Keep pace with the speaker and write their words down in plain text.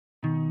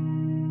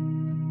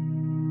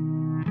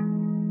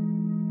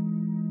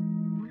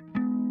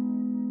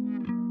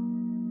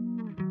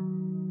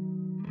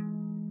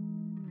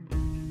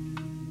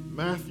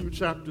Matthew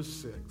chapter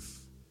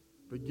 6,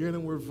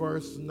 beginning with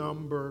verse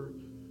number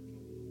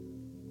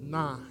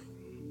 9.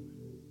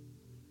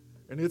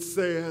 And it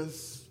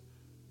says,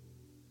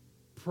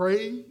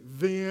 "Pray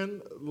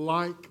then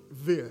like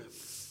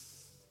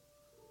this,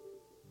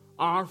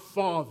 Our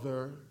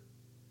Father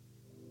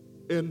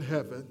in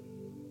heaven."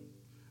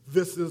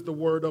 This is the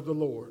word of the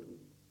Lord.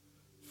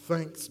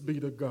 Thanks be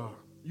to God.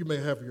 You may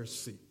have your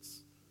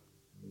seats.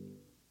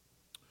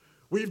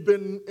 We've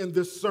been in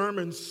this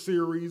sermon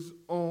series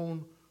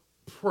on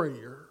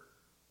prayer.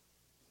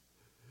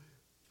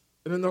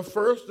 And in the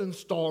first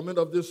installment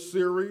of this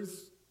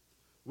series,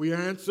 we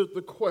answered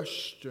the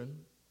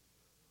question,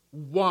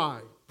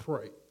 why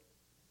pray?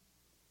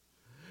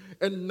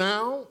 And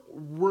now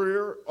we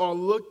are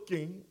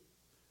looking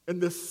in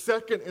the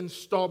second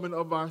installment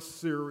of our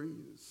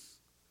series,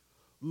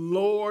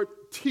 Lord,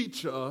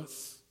 teach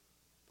us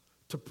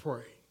to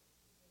pray.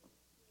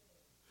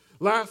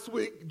 Last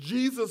week,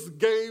 Jesus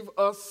gave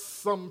us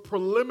some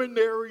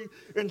preliminary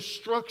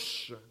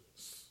instructions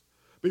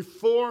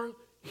before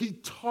he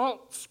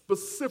taught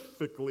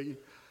specifically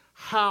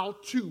how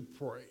to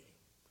pray.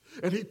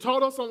 And he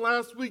taught us on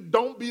last week,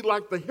 don't be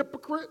like the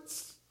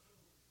hypocrites,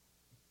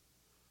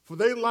 for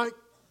they like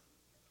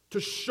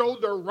to show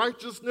their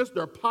righteousness,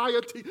 their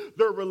piety,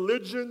 their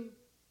religion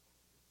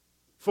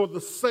for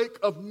the sake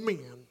of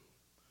men.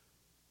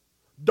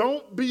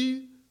 Don't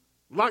be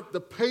like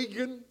the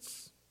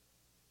pagans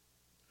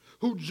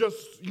who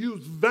just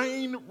use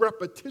vain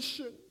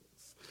repetitions.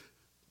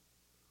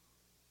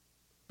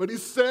 But he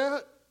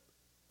said,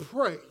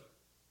 pray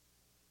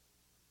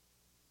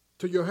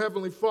to your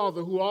heavenly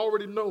Father who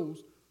already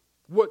knows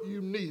what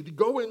you need.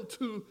 Go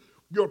into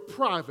your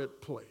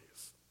private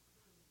place.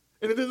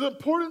 And it is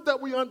important that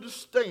we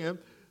understand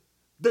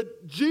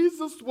that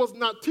Jesus was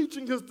not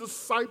teaching his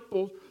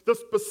disciples the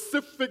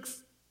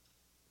specifics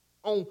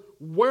on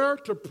where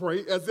to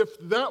pray as if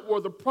that were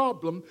the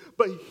problem,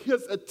 but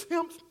his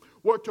attempts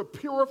were to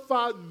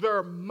purify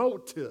their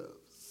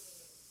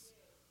motives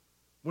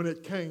when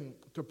it came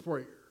to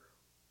prayer.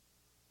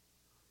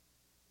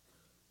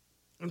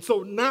 And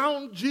so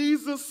now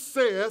Jesus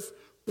says,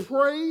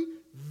 pray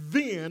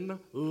then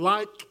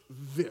like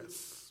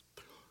this.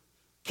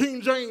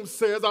 King James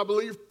says, I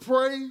believe,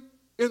 pray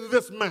in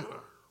this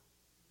manner.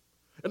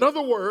 In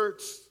other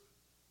words,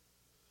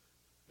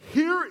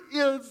 here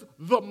is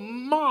the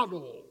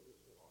model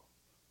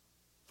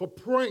for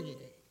praying.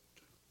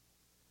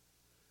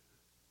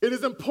 It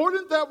is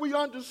important that we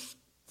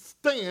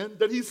understand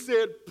that he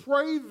said,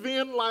 pray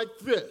then like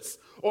this,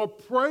 or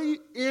pray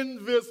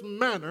in this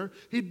manner.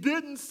 He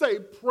didn't say,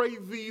 pray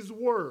these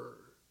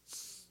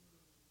words.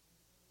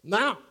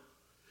 Now,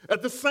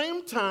 at the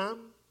same time,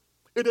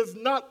 it is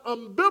not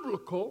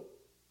unbiblical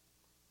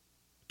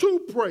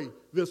to pray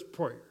this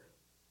prayer.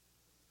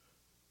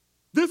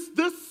 This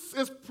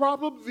is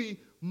probably the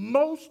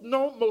most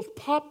known, most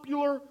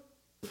popular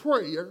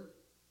prayer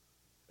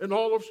in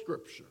all of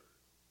Scripture.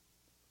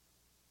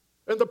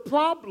 And the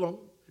problem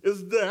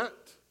is that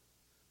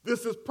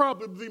this is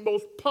probably the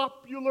most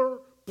popular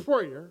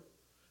prayer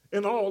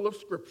in all of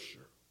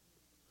Scripture.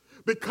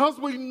 Because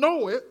we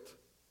know it,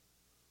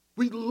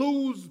 we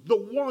lose the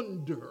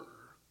wonder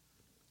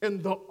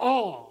and the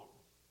awe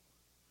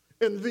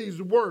in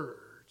these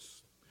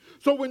words.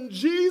 So when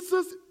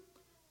Jesus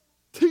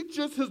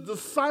teaches his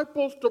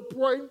disciples to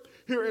pray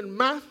here in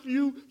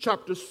Matthew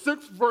chapter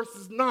 6,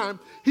 verses 9,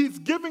 he's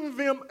giving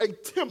them a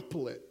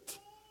template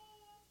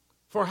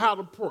for how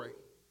to pray,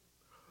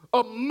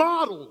 a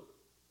model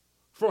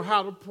for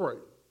how to pray.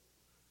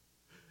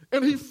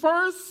 And he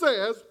first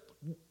says,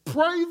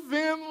 pray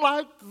then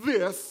like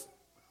this,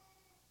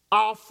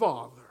 Our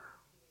Father.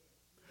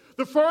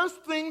 The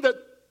first thing that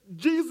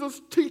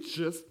Jesus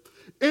teaches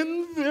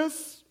in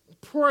this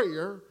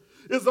prayer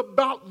is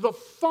about the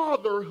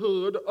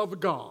fatherhood of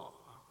God.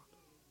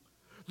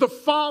 The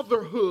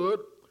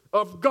fatherhood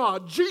of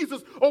God.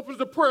 Jesus opens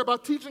the prayer by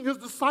teaching his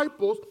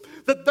disciples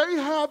that they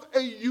have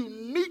a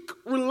unique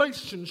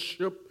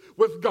relationship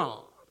with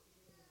God.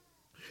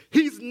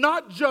 He's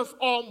not just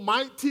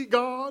Almighty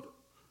God.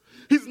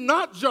 He's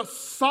not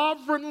just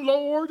sovereign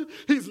Lord.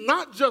 He's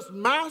not just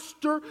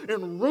master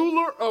and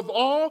ruler of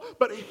all,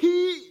 but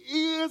he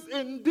is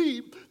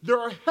indeed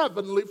their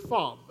heavenly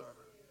Father.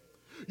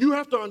 You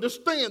have to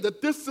understand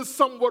that this is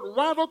somewhat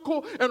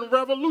radical and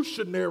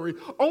revolutionary.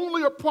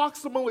 Only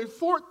approximately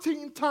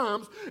 14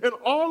 times in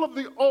all of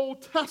the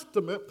Old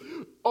Testament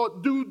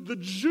do the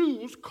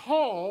Jews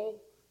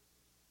call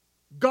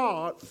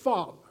God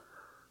Father.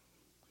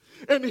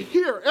 And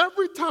here,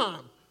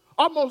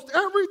 almost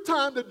every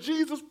time that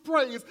Jesus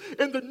prays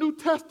in the New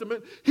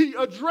Testament, he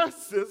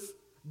addresses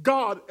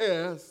God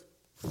as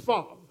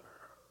Father.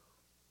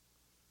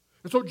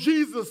 And so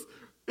Jesus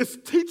is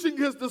teaching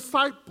his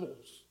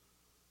disciples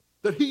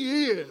that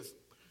he is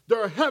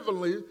their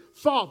heavenly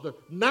Father.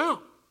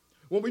 Now,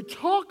 when we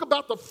talk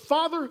about the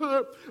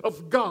fatherhood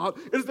of God,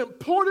 it is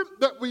important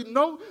that we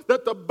know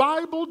that the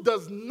Bible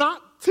does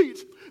not teach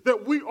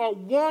that we are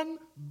one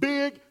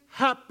big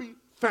happy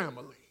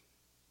family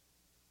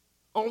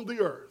on the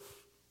earth.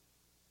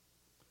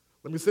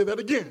 Let me say that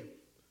again.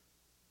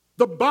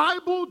 The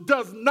Bible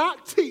does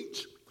not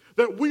teach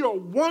that we are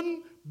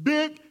one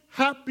big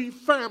happy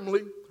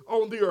family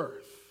on the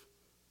earth.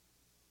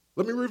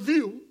 Let me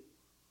review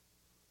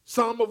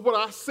some of what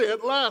I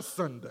said last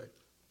Sunday.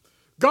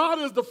 God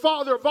is the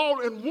Father of all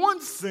in one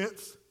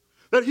sense,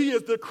 that he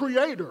is the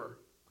creator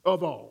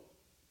of all.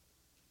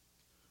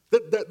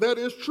 That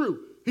is true.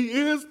 He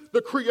is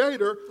the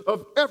creator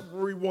of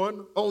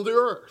everyone on the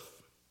earth.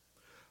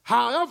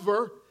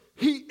 However,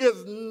 he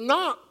is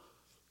not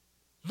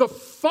the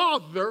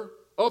Father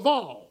of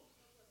all.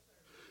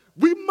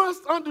 We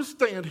must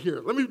understand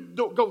here, let me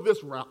go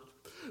this route,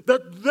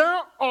 that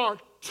there are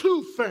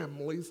two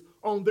families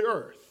on the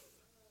earth.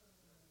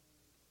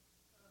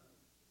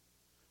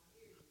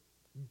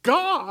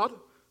 God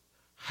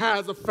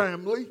has a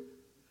family,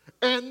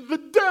 and the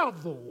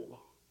devil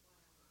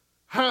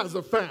has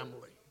a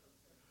family.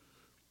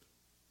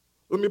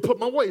 Let me put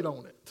my weight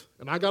on it,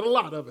 and I got a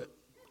lot of it.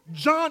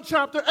 John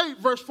chapter 8,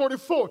 verse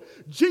 44.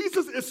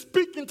 Jesus is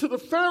speaking to the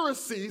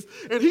Pharisees,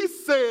 and he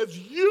says,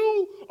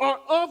 you are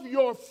of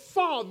your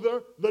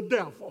father, the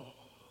devil.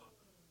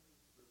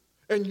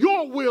 And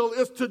your will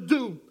is to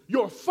do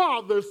your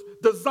father's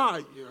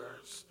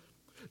desires.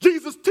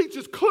 Jesus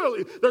teaches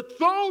clearly that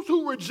those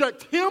who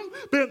reject him,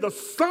 being the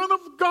Son of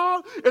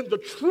God, and the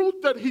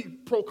truth that he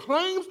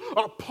proclaims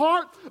are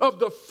part of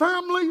the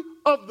family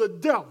of the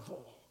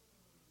devil.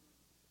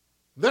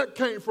 That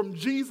came from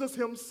Jesus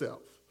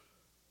himself.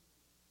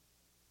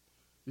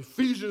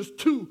 Ephesians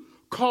 2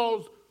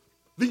 calls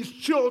these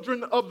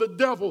children of the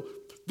devil,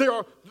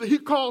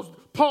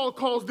 Paul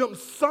calls them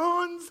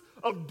sons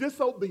of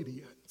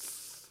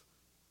disobedience.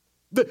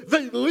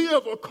 They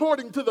live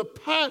according to the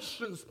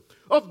passions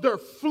of their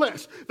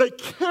flesh. They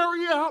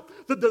carry out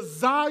the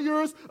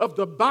desires of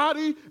the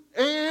body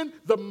and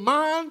the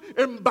mind,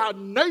 and by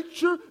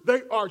nature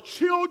they are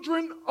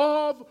children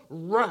of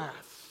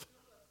wrath.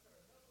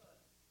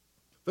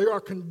 They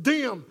are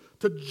condemned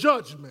to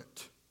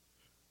judgment,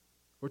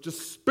 which is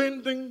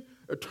spending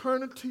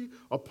eternity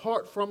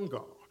apart from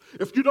God.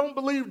 If you don't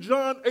believe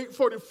John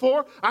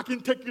 8:44, I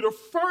can take you to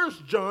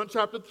 1 John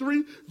chapter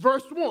 3,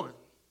 verse 1.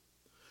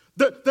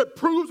 That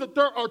proves that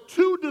there are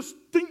two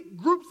distinct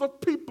groups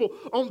of people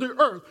on the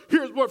earth.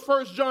 Here's what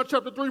 1 John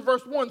chapter 3,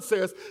 verse 1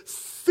 says.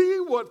 See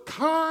what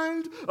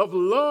kind of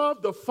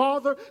love the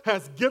Father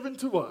has given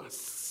to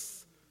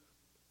us.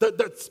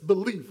 That's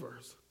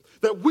believers.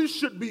 That we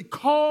should be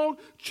called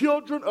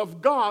children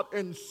of God,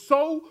 and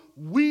so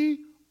we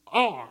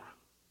are.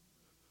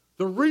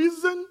 The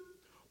reason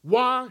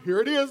why,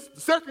 here it is,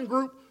 the second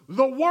group,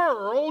 the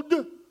world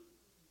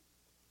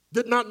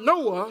did not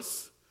know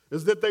us,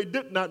 is that they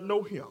did not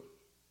know him.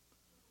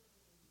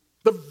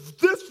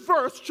 This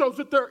verse shows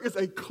that there is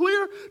a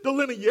clear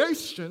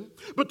delineation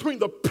between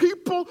the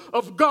people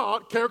of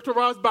God,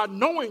 characterized by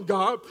knowing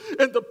God,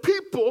 and the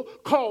people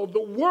called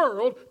the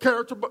world,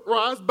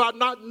 characterized by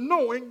not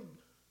knowing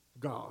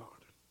God.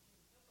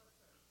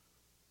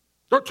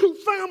 There are two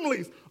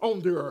families on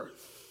the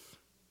earth.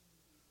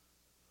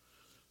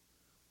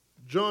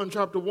 John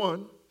chapter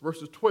 1,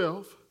 verses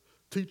 12,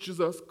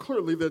 teaches us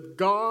clearly that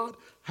God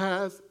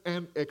has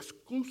an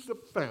exclusive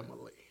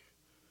family.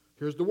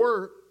 Here's the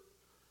word.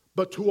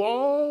 But to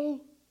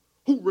all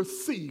who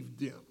received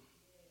him,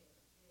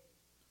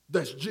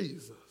 that's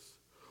Jesus,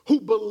 who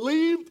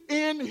believed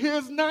in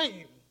his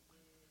name,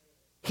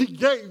 he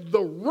gave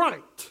the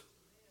right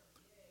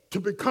to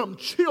become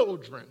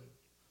children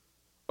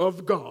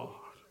of God.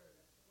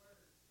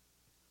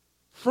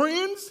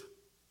 Friends,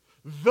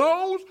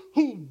 those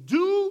who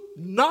do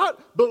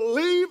not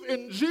believe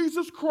in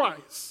Jesus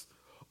Christ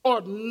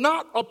are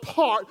not a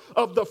part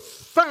of the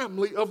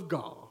family of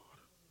God.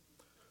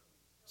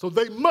 So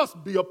they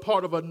must be a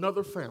part of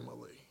another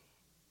family.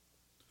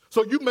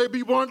 So you may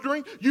be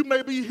wondering, you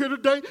may be here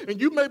today, and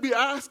you may be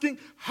asking,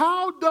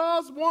 how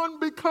does one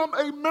become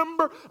a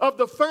member of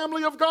the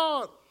family of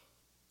God?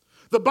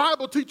 The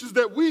Bible teaches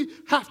that we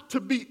have to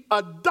be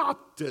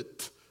adopted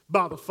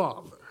by the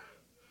Father.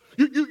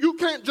 You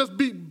can't just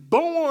be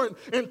born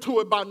into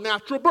it by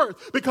natural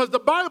birth, because the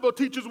Bible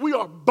teaches we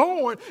are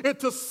born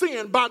into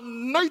sin. By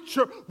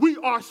nature, we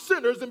are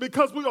sinners, and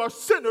because we are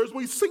sinners,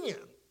 we sin.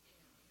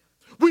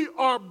 We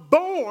are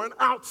born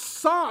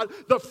outside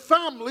the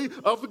family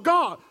of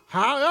God.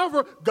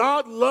 However,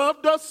 God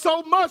loved us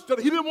so much that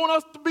he didn't want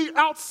us to be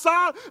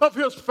outside of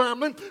his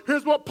family.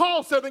 Here's what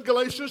Paul said in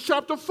Galatians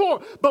chapter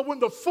 4. But when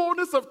the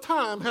fullness of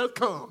time had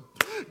come,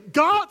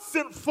 God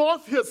sent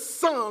forth his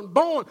son,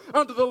 born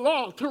under the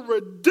law, to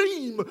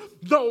redeem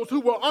those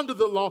who were under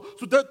the law,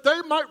 so that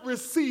they might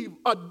receive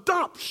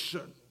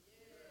adoption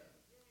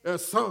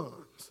as sons.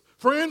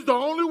 Friends, the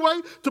only way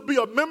to be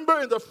a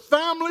member in the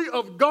family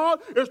of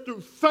God is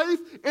through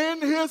faith in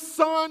his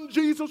Son,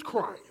 Jesus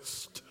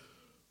Christ.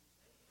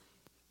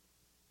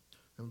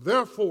 And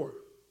therefore,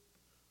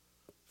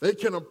 they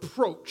can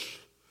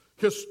approach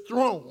his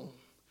throne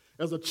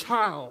as a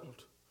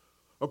child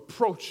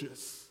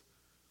approaches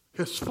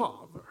his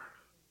father.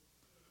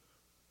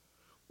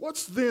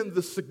 What's then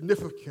the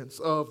significance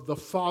of the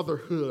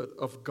fatherhood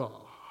of God?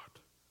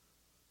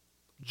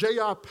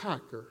 J.I.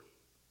 Packer,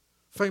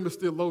 famous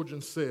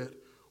theologian, said,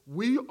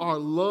 "We are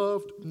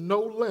loved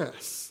no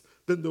less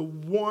than the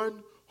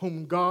one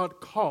whom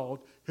God called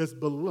his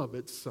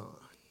beloved Son."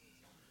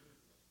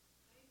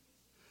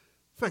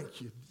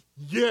 Thank you.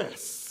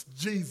 Yes,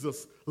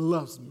 Jesus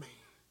loves me.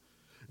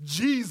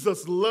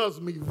 Jesus loves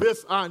me.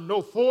 This I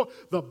know, for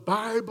the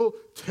Bible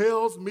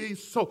tells me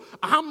so.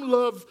 I'm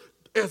loved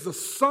as a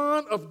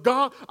son of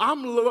God.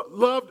 I'm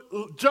loved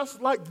just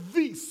like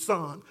the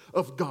Son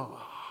of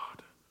God.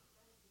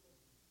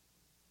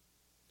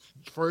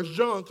 1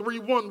 John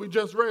 3:1, we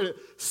just read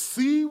it.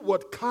 See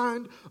what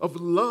kind of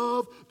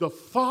love the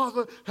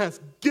Father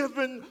has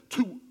given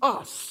to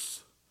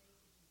us,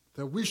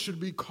 that we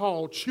should be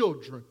called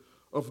children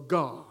of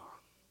God.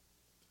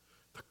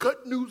 The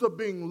good news of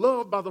being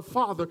loved by the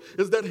Father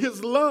is that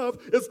his love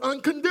is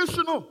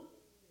unconditional.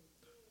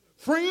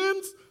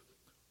 Friends,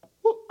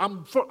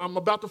 I'm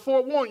about to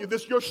forewarn you,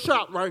 this is your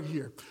shout right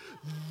here.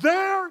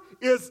 There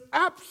is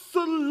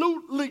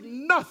absolutely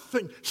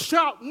nothing,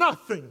 shout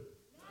nothing,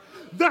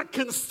 that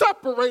can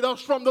separate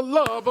us from the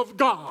love of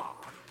God.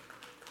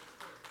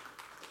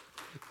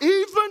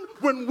 Even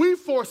when we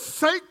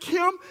forsake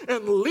him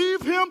and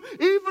leave him,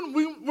 even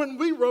when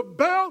we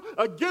rebel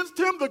against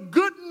him, the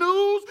good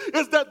news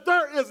is that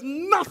there is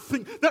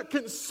nothing that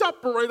can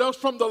separate us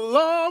from the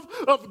love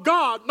of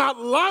God. Not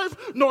life,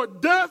 nor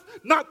death,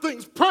 not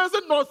things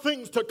present, nor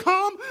things to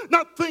come,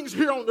 not things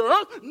here on the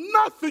earth.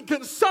 Nothing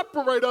can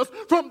separate us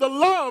from the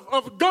love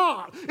of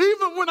God.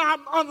 Even when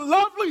I'm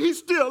unlovely, he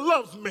still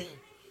loves me.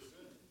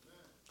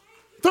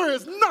 There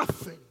is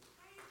nothing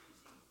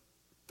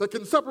that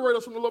can separate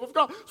us from the love of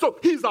God. So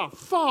he's our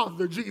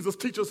Father, Jesus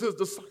teaches his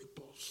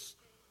disciples.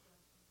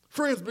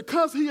 Friends,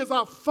 because he is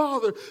our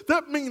Father,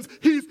 that means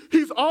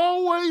he's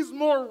always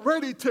more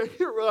ready to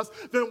hear us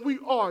than we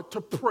are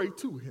to pray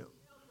to him.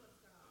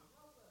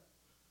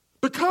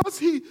 Because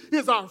he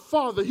is our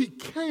Father, he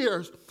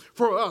cares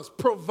for us,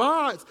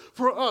 provides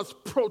for us,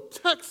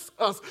 protects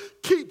us,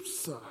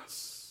 keeps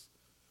us.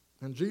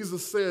 And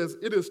Jesus says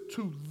it is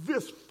to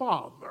this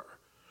Father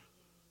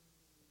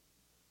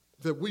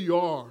that we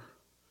are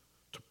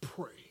to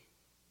pray.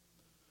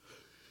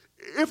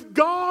 If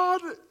God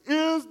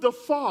is the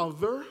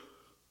Father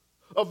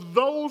of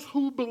those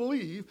who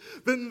believe,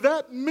 then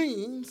that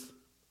means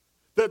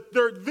that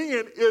there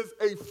then is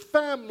a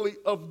family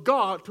of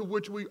God to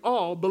which we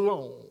all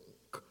belong.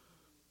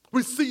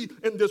 We see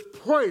in this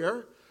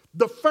prayer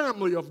the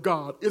family of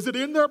God. Is it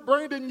in there,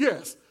 Brandon?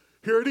 Yes.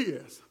 Here it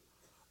is.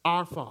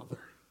 Our Father.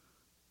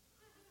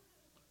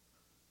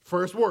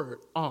 First word,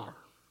 our.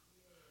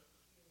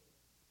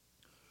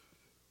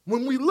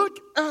 When we look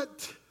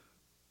at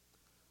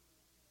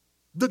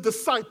the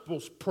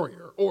disciples'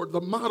 prayer or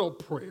the model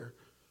prayer,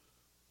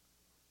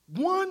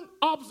 one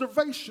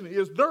observation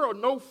is there are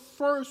no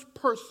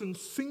first-person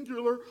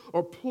singular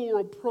or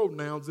plural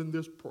pronouns in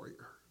this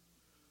prayer.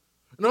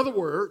 In other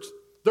words,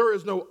 there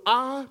is no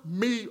I,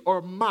 me,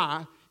 or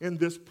my in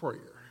this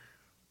prayer.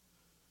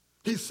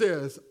 He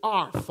says,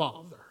 our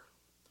Father.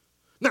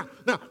 Now,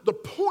 the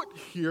point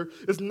here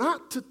is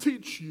not to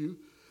teach you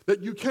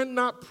that you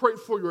cannot pray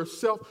for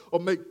yourself or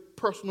make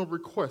personal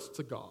requests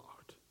to God.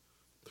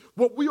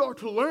 What we are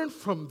to learn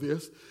from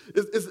this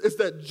is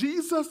that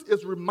Jesus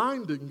is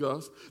reminding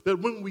us that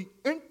when we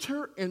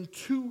enter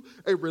into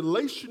a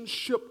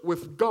relationship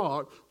with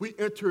God, we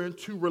enter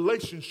into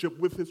relationship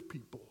with his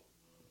people.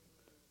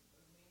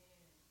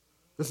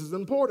 This is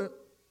important.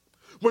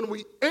 When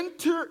we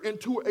enter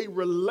into a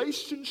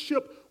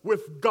relationship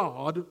with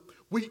God,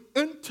 we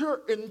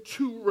enter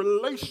into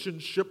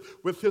relationship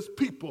with his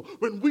people.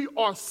 When we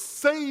are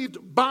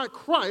saved by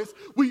Christ,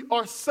 we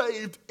are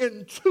saved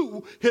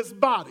into his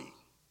body.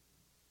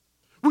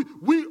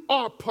 We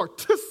are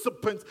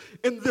participants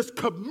in this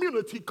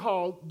community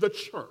called the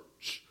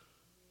church.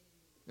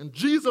 And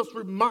Jesus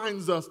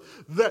reminds us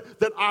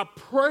that our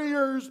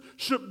prayers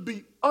should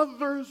be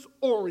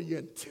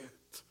others-oriented.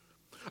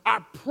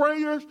 Our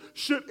prayers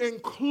should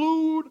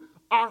include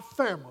our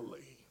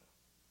family.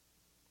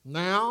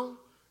 Now,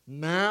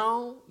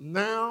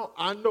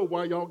 I know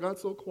why y'all got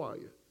so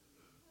quiet.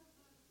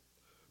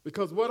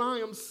 Because what I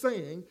am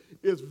saying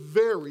is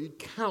very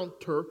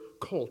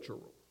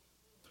countercultural.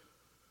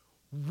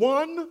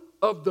 One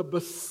of the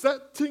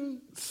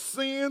besetting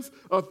sins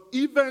of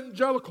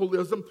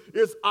evangelicalism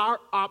is our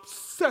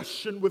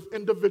obsession with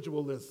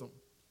individualism.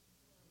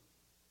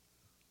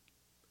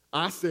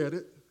 I said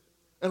it,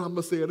 and I'm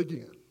going to say it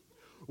again.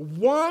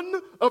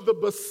 One of the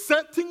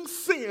besetting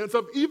sins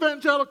of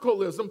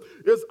evangelicalism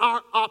is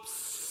our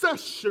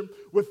obsession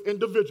with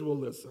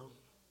individualism.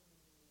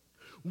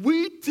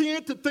 We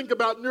tend to think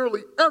about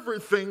nearly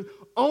everything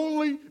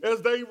only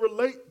as they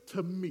relate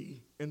to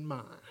me and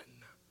mine.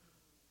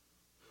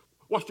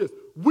 Watch this.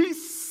 We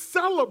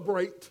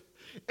celebrate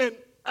and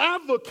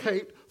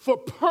advocate for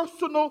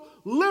personal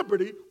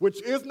liberty,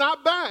 which is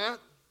not bad.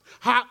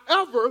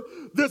 However,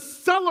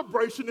 this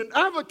celebration and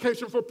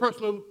advocacy for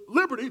personal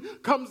liberty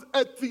comes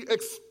at the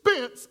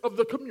expense of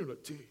the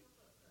community.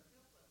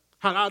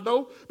 How do I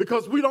know?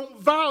 Because we don't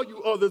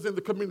value others in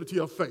the community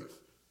of faith.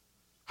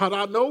 How do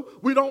I know?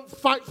 We don't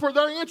fight for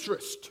their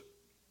interest.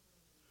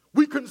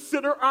 We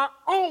consider our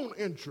own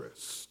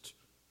interest.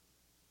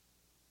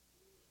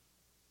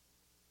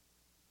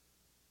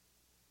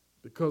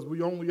 Because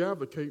we only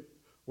advocate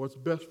what's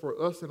best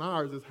for us and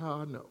ours is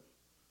how I know.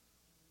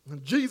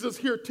 And Jesus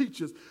here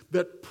teaches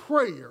that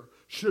prayer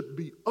should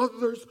be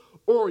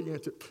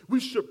others-oriented.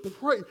 We should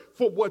pray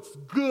for what's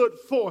good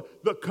for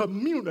the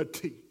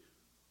community.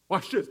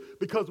 Watch this.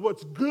 Because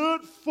what's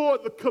good for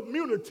the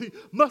community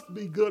must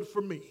be good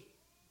for me.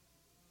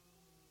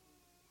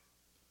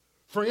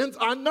 Friends,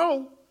 I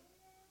know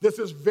this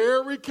is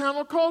very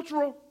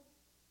countercultural,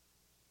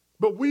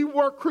 but we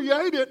were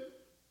created,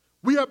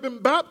 we have been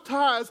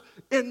baptized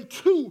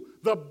into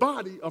the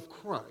body of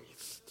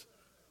Christ.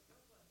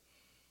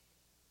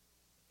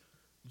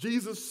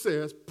 Jesus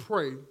says,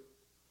 pray,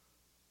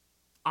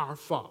 our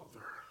Father.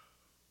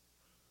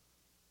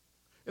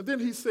 And then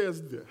he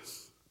says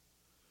this.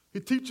 He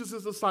teaches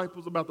his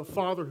disciples about the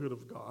fatherhood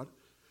of God,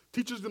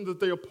 teaches them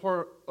that they are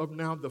part of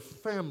now the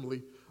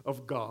family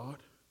of God.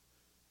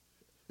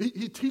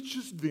 He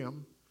teaches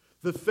them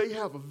that they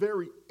have a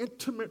very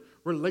intimate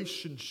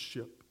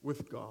relationship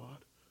with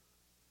God,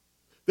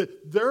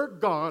 that their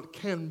God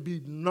can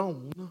be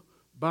known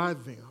by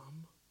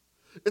them.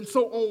 And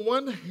so on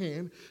one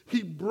hand,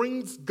 he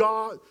brings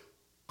God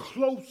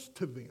close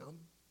to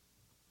them,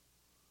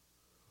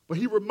 but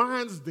he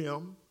reminds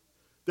them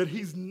that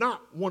he's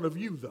not one of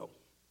you, though.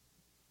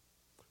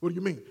 What do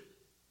you mean?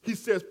 He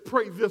says,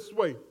 pray this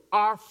way,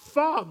 our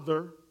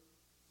Father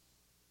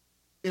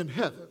in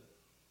heaven.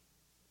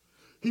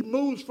 He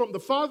moves from the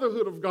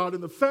fatherhood of God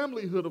and the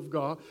familyhood of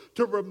God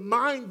to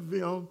remind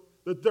them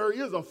that there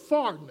is a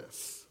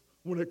farness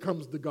when it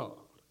comes to God.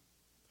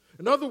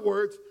 In other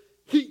words,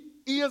 he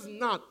is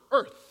not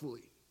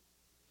earthly.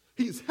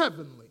 He's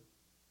heavenly.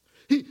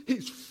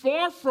 He's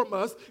far from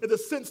us in the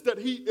sense that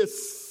he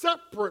is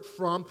separate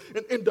from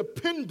and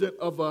independent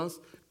of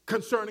us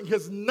concerning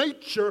his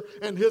nature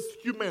and his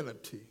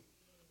humanity.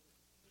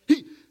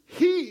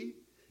 He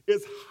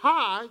is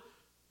high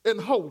and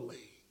holy.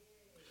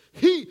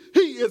 He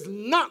is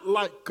not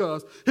like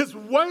us. His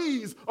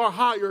ways are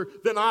higher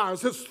than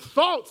ours. His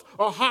thoughts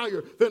are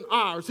higher than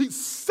ours. He's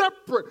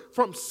separate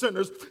from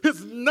sinners.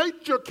 His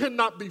nature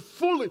cannot be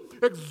fully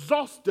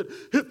exhausted.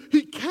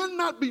 He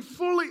cannot be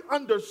fully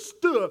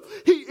understood.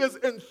 He is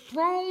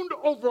enthroned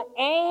over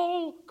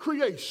all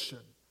creation.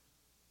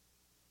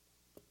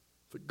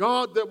 The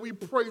God that we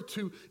pray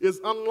to is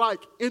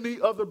unlike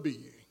any other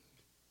being.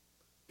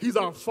 He's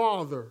our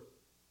Father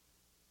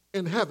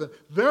in heaven.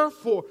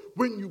 Therefore,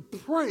 when you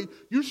pray,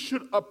 you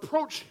should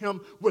approach him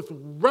with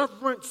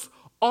reverence,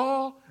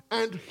 awe,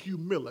 and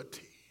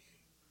humility.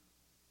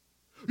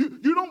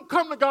 You don't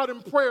come to God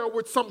in prayer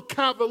with some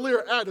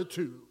cavalier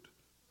attitude.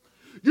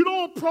 You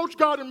don't approach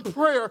God in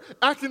prayer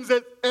acting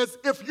as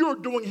if you're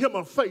doing him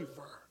a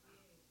favor.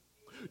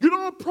 You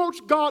don't approach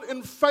God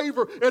in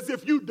favor as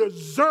if you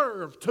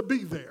deserve to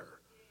be there.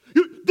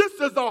 This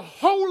is a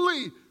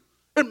holy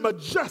and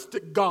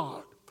majestic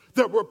God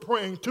that we're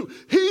praying to.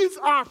 He's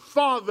our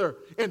Father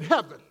in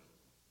heaven.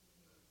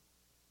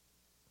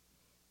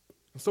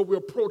 And so we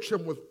approach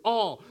him with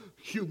awe,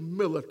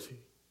 humility,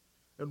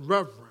 and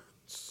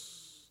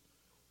reverence.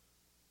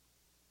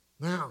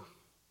 Now,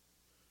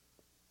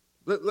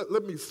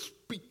 let me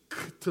speak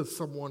to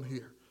someone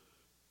here.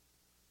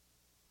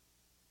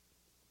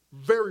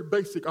 Very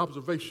basic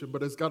observation,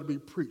 but it's got to be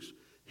preached.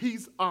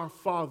 He's our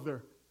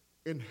Father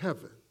in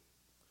heaven,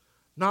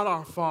 not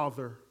our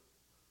Father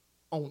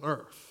on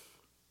earth.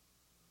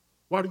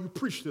 Why do you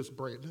preach this,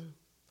 Brandon?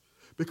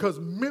 Because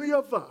many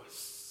of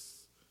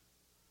us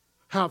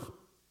have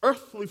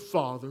earthly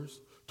fathers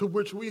to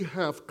which we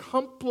have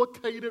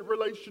complicated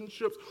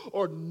relationships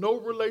or no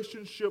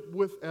relationship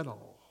with at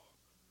all.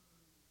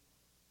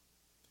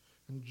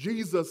 And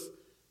Jesus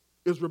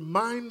is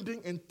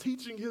reminding and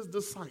teaching his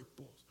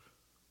disciples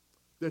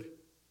that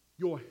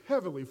your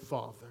heavenly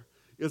Father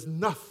is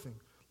nothing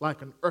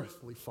like an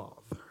earthly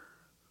father.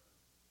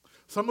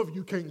 Some of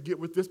you can't get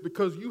with this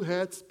because you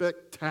had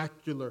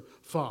spectacular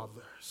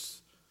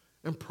fathers.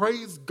 And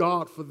praise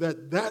God for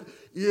that. That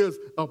is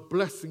a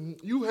blessing.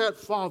 You had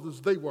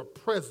fathers, they were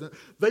present.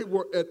 They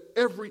were at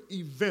every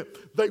event.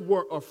 They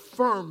were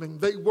affirming.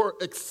 They were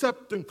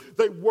accepting.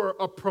 They were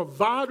a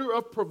provider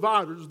of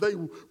providers. They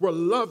were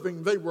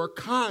loving. They were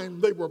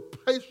kind. They were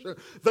patient.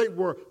 They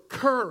were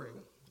caring.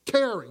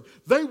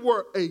 They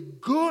were a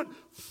good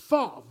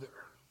father.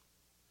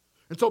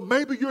 And so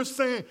maybe you're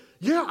saying,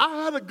 yeah,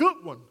 I had a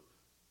good one.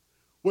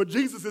 What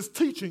Jesus is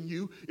teaching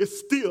you is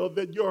still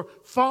that your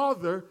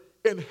Father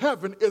in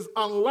heaven is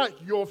unlike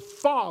your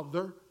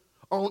Father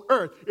on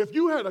earth. If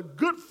you had a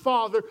good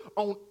father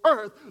on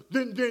earth,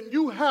 then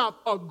you have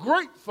a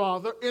great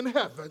Father in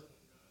heaven.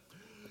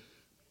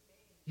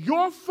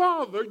 Your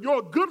Father,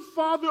 your good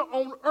Father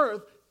on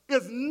earth,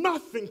 is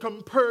nothing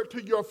compared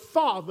to your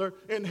Father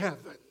in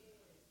heaven.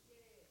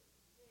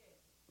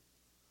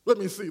 Let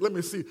me see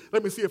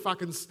if I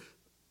can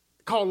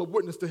call a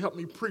witness to help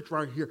me preach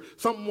right here.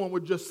 Someone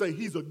would just say,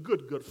 he's a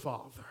good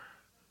father.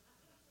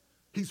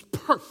 He's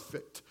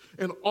perfect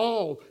in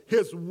all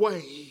his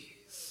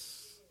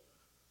ways.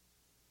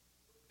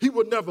 He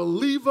would never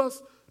leave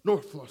us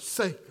nor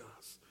forsake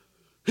us.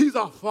 He's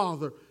our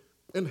Father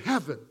in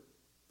heaven.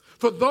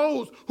 For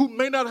those who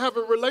may not have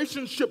a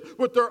relationship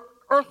with their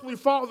earthly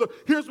father,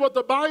 here's what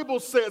the Bible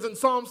says in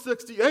Psalm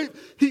 68.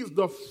 He's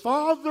the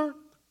father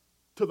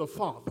to the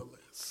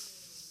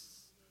fatherless.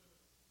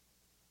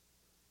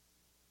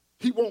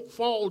 He won't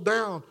fall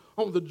down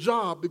on the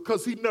job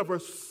because he never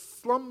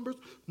slumbers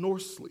nor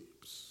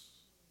sleeps.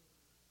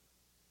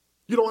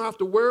 You don't have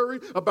to worry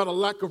about a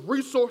lack of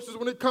resources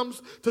when it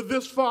comes to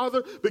this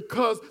Father,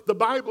 because the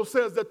Bible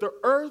says that the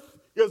earth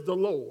is the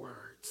Lord's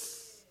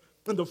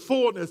and the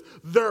fullness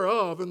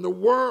thereof, and the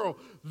world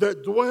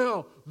that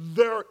dwell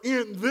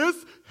therein.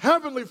 This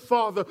heavenly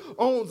Father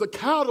owns a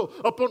cattle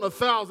upon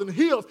 1,000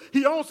 hills.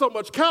 He owns so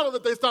much cattle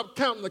that they stopped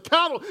counting the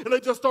cattle and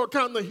they just start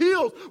counting the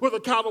hills where the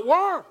cattle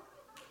were.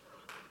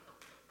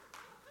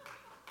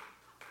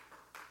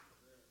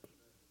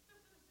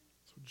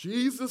 So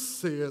Jesus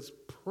says,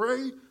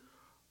 pray,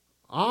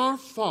 our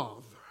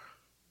Father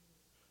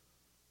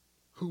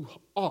who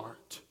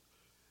art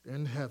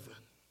in heaven.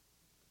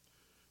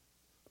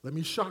 Let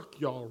me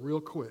shock y'all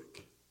real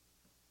quick.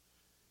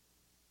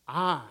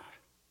 I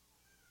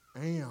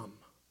am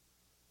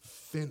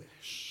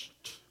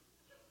finished.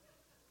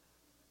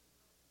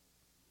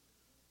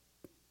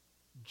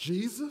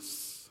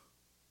 Jesus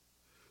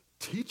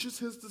teaches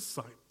his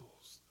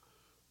disciples,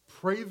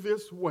 pray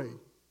this way,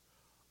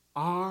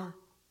 our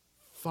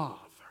Father.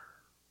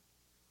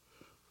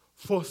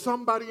 For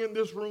somebody in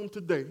this room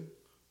today,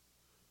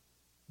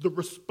 the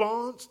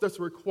response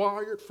that's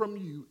required from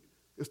you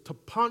is to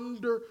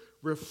ponder,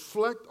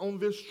 reflect on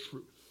this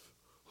truth.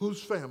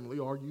 Whose family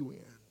are you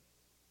in?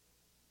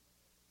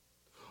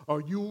 Are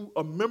you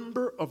a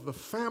member of the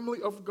family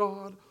of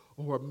God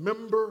or a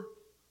member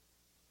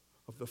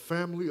of the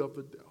family of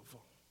the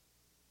devil?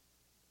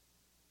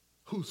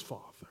 Whose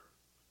father?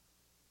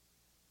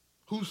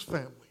 Whose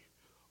family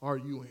are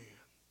you in?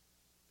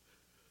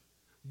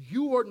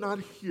 You are not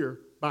here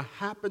by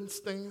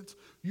happenstance.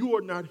 You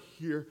are not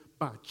here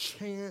by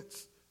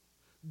chance.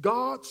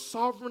 God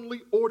sovereignly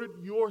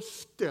ordered your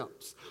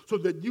steps so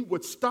that you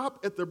would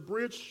stop at the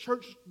Bridge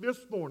Church this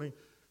morning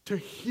to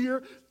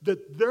hear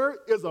that there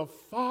is a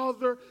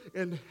Father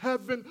in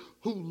heaven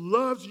who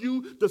loves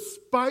you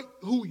despite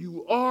who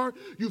you are.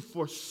 You've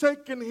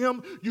forsaken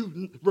him.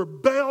 You've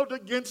rebelled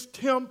against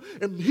him.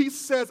 And he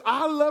says,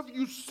 I love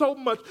you so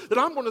much that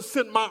I'm going to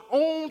send my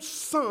own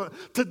son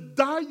to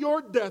die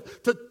your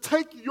death, to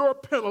take your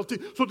penalty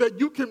so that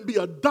you can be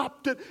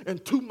adopted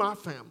into my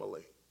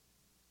family.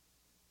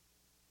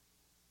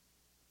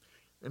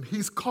 And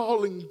he's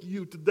calling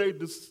you today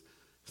to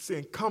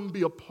saying, come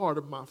be a part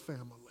of my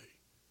family.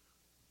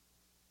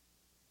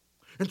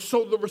 And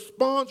so the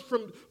response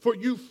for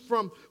you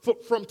from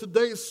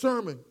today's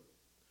sermon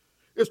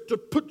is to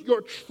put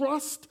your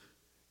trust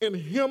in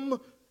him,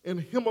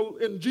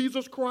 in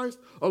Jesus Christ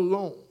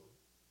alone,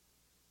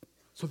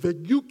 so that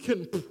you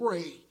can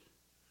pray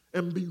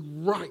and be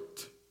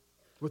right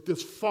with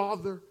this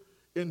Father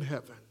in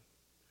heaven.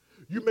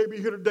 You may be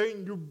here today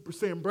and you're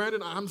saying,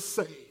 Brandon, I'm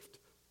saved.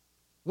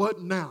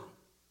 What now?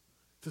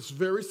 It's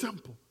very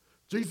simple.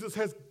 Jesus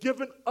has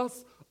given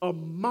us a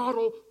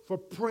model for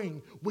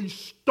praying. We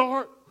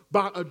start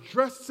by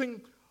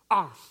addressing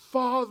our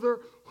Father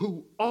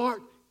who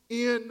art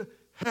in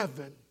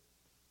heaven.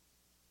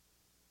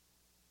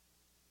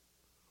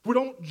 We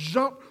don't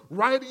jump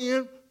right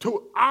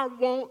into our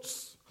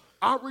wants,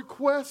 our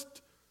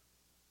request,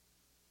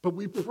 but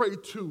we pray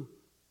to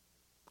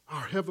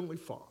our Heavenly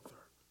Father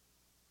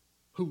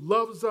who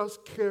loves us,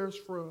 cares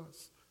for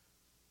us,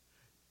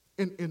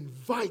 and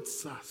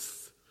invites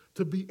us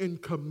to be in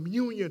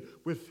communion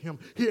with him.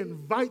 He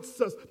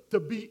invites us to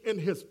be in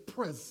his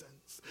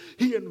presence.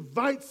 He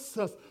invites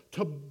us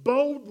to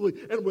boldly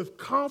and with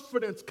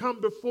confidence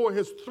come before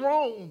his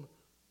throne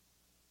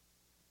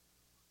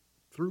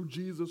through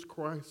Jesus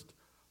Christ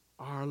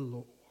our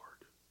Lord.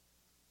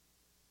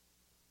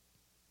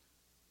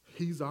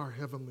 He's our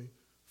Heavenly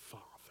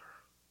Father.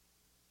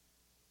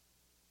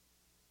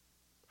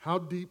 How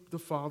deep the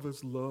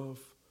Father's love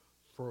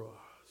for us.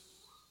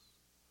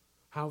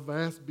 How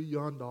vast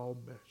beyond all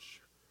measure.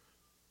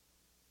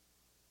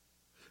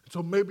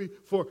 So maybe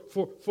for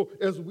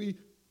as we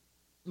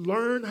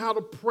learn how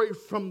to pray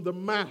from the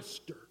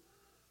Master,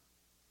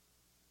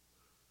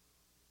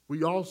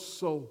 we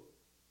also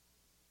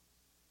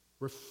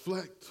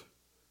reflect,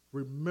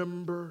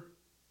 remember,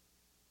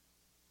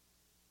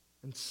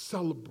 and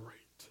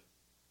celebrate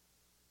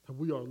that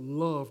we are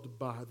loved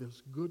by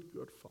this good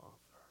Father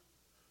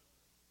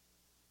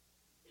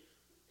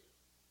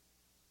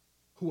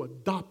who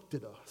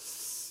adopted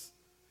us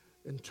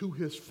into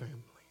his family.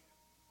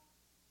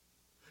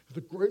 The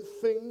great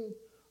thing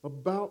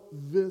about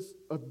this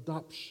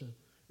adoption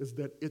is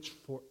that it's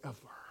forever.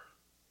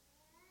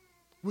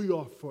 We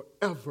are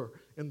forever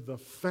in the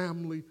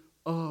family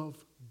of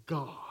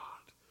God.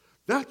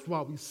 That's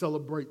why we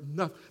celebrate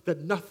that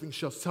nothing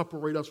shall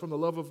separate us from the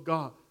love of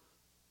God.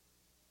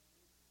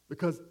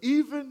 Because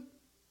even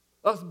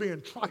us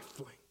being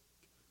trifling,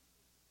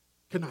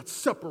 cannot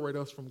separate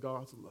us from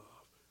God's love.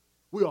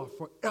 We are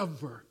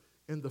forever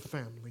in the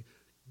family.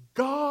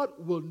 God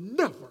will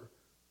never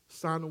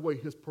sign away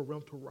his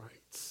parental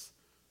rights.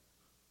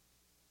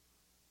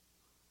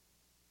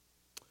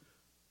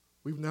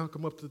 We've now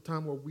come up to the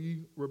time where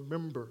we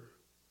remember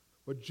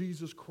what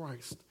Jesus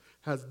Christ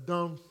has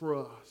done for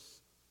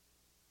us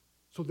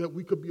so that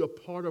we could be a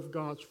part of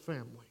God's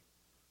family.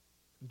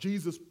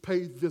 Jesus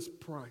paid this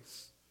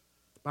price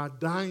by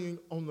dying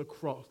on the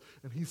cross.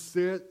 And he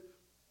said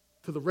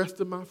to the rest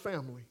of my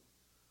family,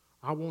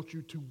 I want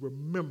you to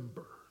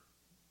remember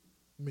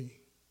me.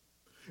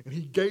 And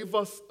he gave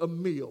us a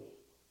meal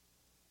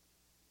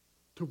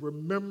to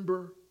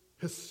remember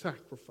his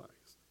sacrifice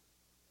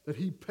that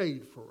he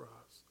paid for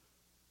us.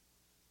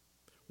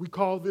 We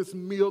call this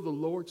meal the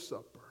Lord's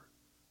Supper.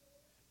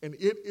 And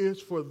it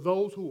is for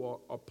those who are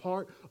a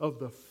part of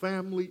the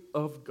family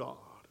of God.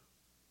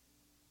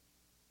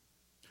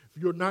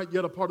 If you're not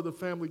yet a part of the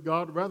family of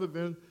God, rather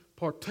than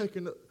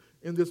partaking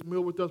in this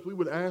meal with us, we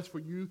would ask for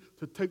you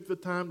to take the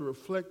time to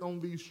reflect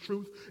on these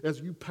truths as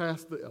you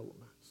pass the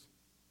elements.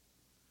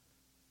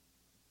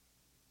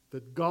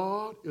 That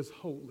God is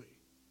holy.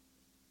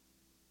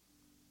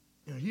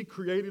 And he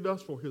created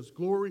us for his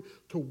glory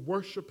to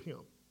worship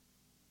him.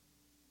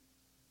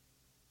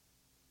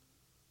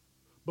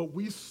 But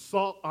we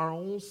sought our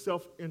own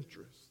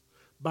self-interest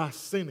by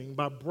sinning,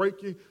 by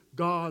breaking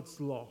God's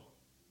law.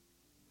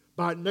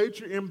 By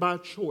nature and by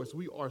choice,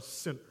 we are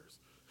sinners.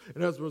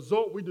 And as a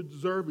result, we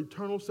deserve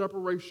eternal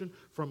separation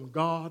from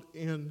God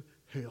in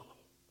hell.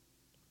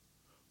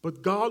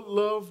 But God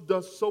loved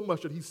us so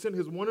much that he sent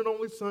his one and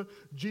only Son,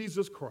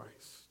 Jesus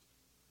Christ,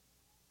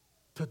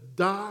 to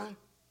die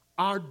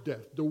our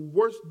death, the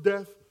worst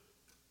death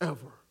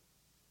ever.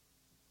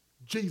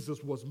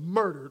 Jesus was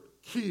murdered,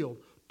 killed,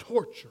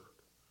 tortured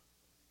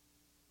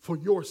for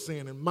your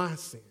sin and my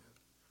sin.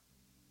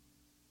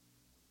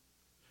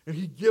 And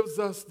he gives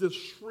us this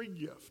free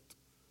gift.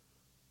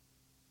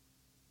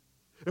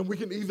 And we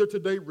can either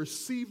today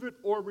receive it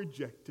or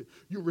reject it.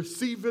 You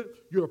receive it,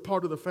 you're a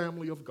part of the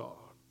family of God.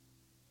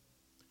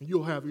 And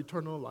you'll have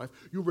eternal life.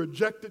 You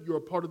reject it, you're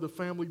a part of the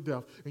family of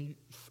death. And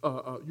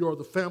you're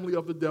the family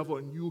of the devil,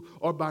 and you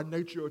are by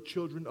nature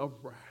children of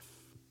wrath.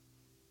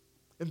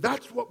 And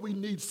that's what we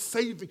need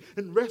saving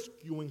and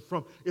rescuing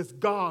from, is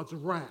God's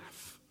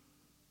wrath.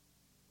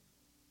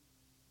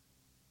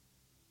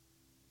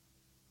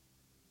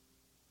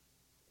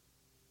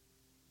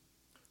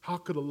 How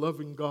could a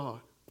loving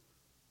God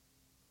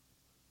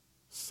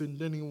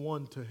send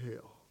anyone to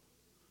hell?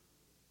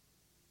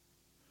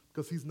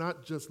 Because he's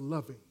not just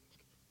loving,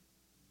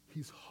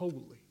 he's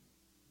holy.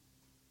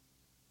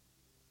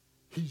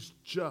 He's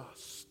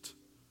just.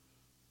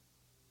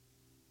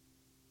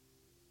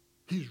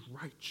 He's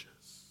righteous.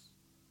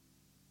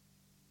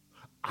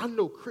 I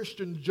know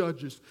Christian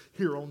judges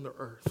here on the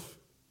earth.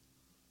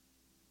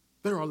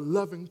 There are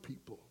loving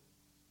people.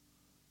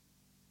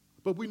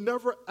 But we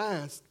never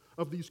ask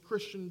of these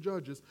Christian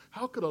judges,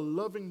 how could a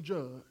loving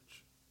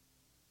judge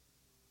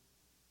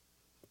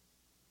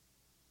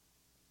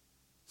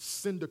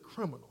send a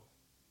criminal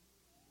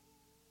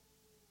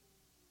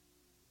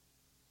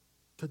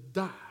to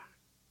die?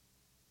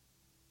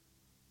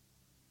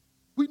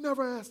 We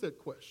never ask that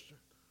question.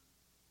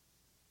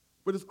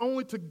 But it's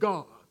only to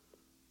God,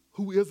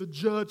 who is a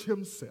judge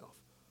himself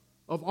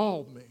of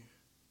all men,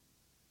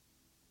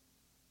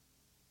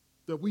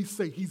 that we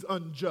say he's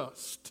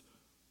unjust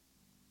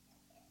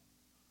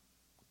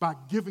by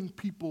giving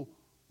people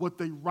what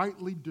they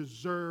rightly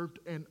deserved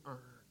and earned.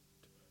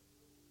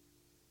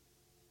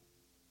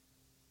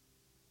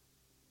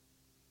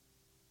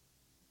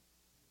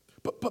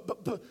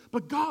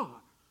 But God,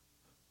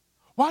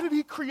 why did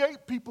he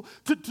create people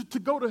to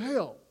go to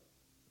hell?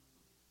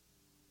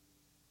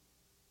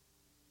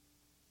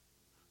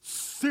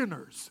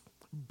 Sinners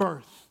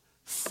birth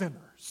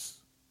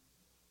sinners.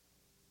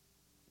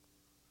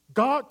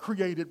 God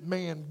created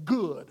man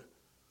good.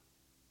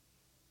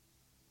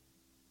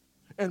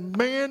 And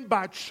man,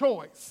 by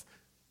choice,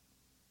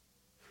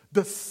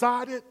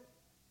 decided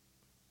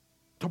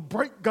to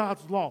break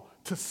God's law,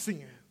 to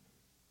sin.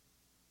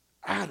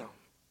 Adam.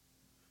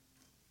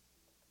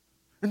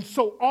 And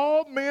so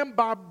all men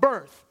by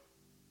birth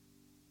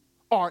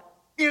are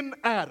in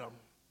Adam.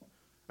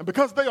 And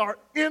because they are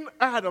in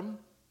Adam,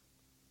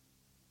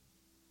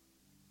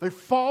 they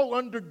fall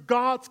under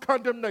God's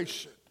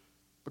condemnation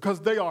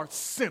because they are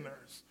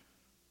sinners.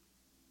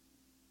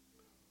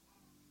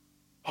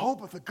 Oh,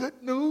 but the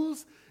good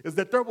news is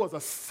that there was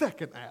a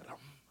second Adam.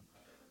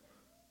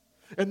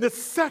 And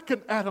this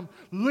second Adam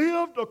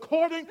lived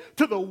according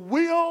to the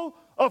will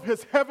of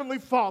his heavenly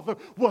Father,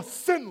 was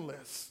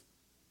sinless.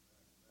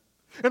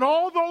 And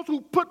all those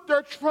who put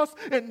their trust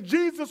in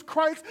Jesus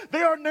Christ,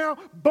 they are now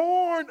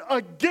born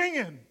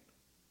again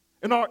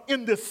and are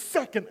in this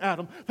second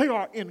Adam. They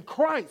are in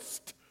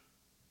Christ.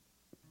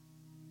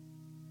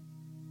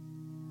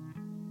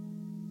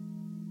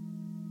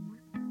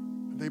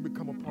 And they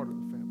become a part of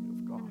the family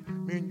of God.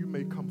 Man, you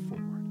may come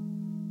forward.